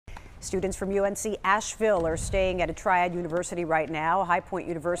Students from UNC Asheville are staying at a Triad University right now. High Point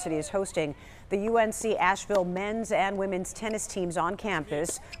University is hosting the UNC Asheville men's and women's tennis teams on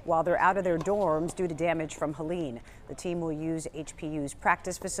campus while they're out of their dorms due to damage from Helene. The team will use HPU's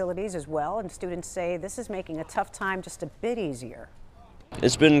practice facilities as well, and students say this is making a tough time just a bit easier.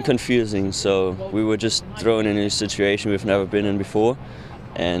 It's been confusing, so we were just thrown in a situation we've never been in before.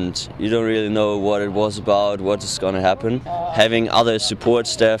 And you don't really know what it was about, what is going to happen. Having other support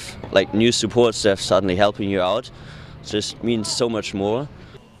staff, like new support staff suddenly helping you out, just means so much more.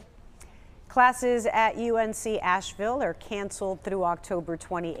 Classes at UNC Asheville are canceled through October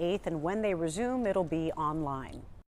 28th, and when they resume, it'll be online.